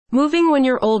Moving when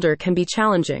you're older can be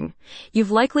challenging. You've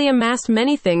likely amassed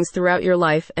many things throughout your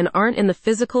life and aren't in the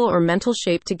physical or mental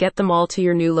shape to get them all to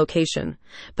your new location.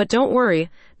 But don't worry,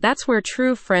 that's where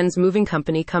True Friends Moving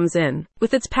Company comes in.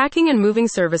 With its packing and moving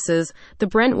services, the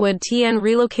Brentwood TN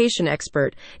Relocation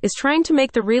Expert is trying to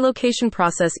make the relocation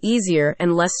process easier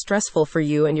and less stressful for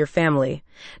you and your family.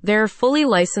 Their fully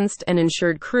licensed and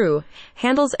insured crew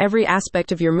handles every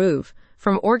aspect of your move,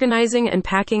 from organizing and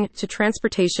packing to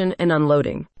transportation and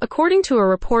unloading. According to a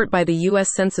report by the U.S.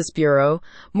 Census Bureau,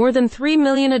 more than 3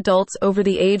 million adults over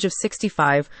the age of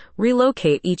 65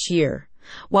 relocate each year.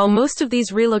 While most of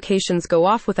these relocations go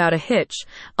off without a hitch,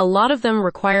 a lot of them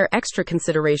require extra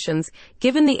considerations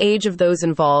given the age of those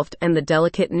involved and the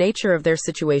delicate nature of their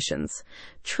situations.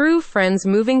 True Friends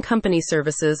Moving Company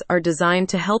services are designed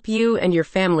to help you and your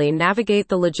family navigate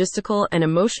the logistical and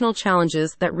emotional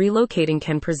challenges that relocating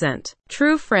can present.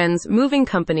 True Friends Moving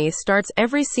Company starts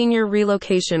every senior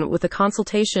relocation with a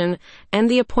consultation and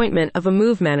the appointment of a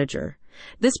move manager.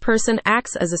 This person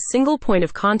acts as a single point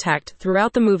of contact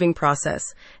throughout the moving process,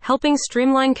 helping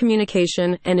streamline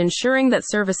communication and ensuring that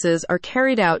services are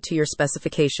carried out to your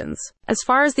specifications. As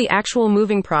far as the actual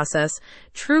moving process,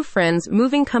 True Friends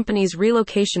Moving Company's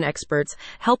relocation experts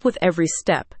help with every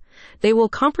step. They will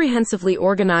comprehensively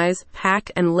organize,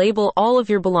 pack, and label all of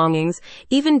your belongings,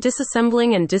 even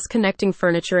disassembling and disconnecting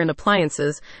furniture and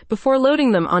appliances, before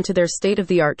loading them onto their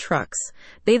state-of-the-art trucks.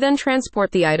 They then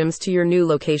transport the items to your new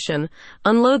location,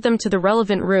 unload them to the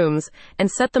relevant rooms, and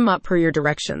set them up per your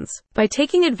directions. By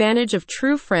taking advantage of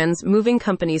True Friends Moving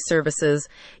Company's services,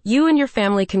 you and your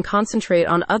family can concentrate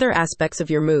on other aspects of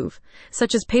your move,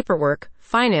 such as paperwork,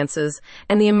 finances,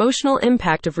 and the emotional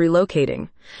impact of relocating.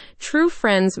 True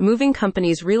Friends Moving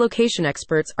Company's relocation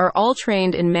experts are all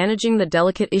trained in managing the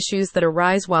delicate issues that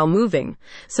arise while moving,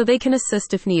 so they can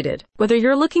assist if needed. Whether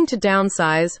you're looking to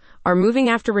downsize, are moving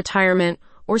after retirement,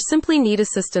 or simply need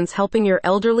assistance helping your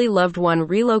elderly loved one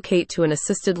relocate to an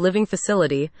assisted living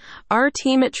facility, our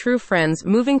team at True Friends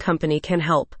Moving Company can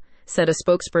help, said a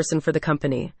spokesperson for the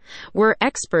company. We're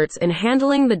experts in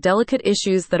handling the delicate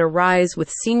issues that arise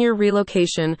with senior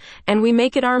relocation, and we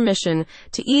make it our mission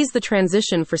to ease the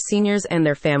transition for seniors and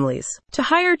their families. To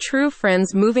hire True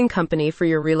Friends Moving Company for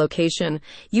your relocation,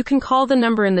 you can call the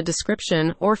number in the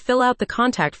description or fill out the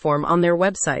contact form on their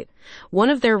website. One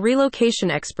of their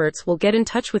relocation experts will get in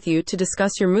touch with you to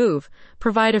discuss your move,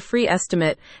 provide a free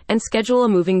estimate, and schedule a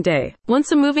moving day.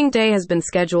 Once a moving day has been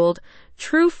scheduled,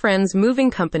 True Friends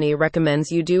Moving Company recommends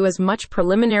you do as much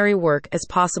preliminary work as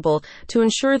possible to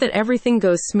ensure that everything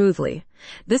goes smoothly.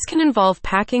 This can involve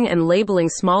packing and labeling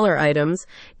smaller items,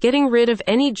 getting rid of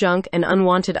any junk and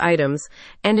unwanted items,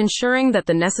 and ensuring that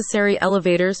the necessary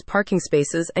elevators, parking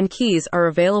spaces, and keys are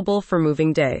available for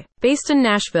moving day. Based in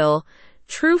Nashville,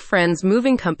 True Friends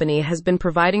Moving Company has been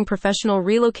providing professional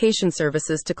relocation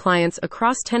services to clients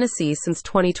across Tennessee since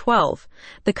 2012.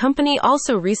 The company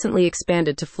also recently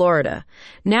expanded to Florida,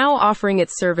 now offering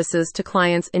its services to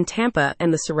clients in Tampa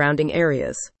and the surrounding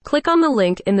areas. Click on the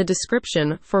link in the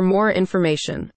description for more information.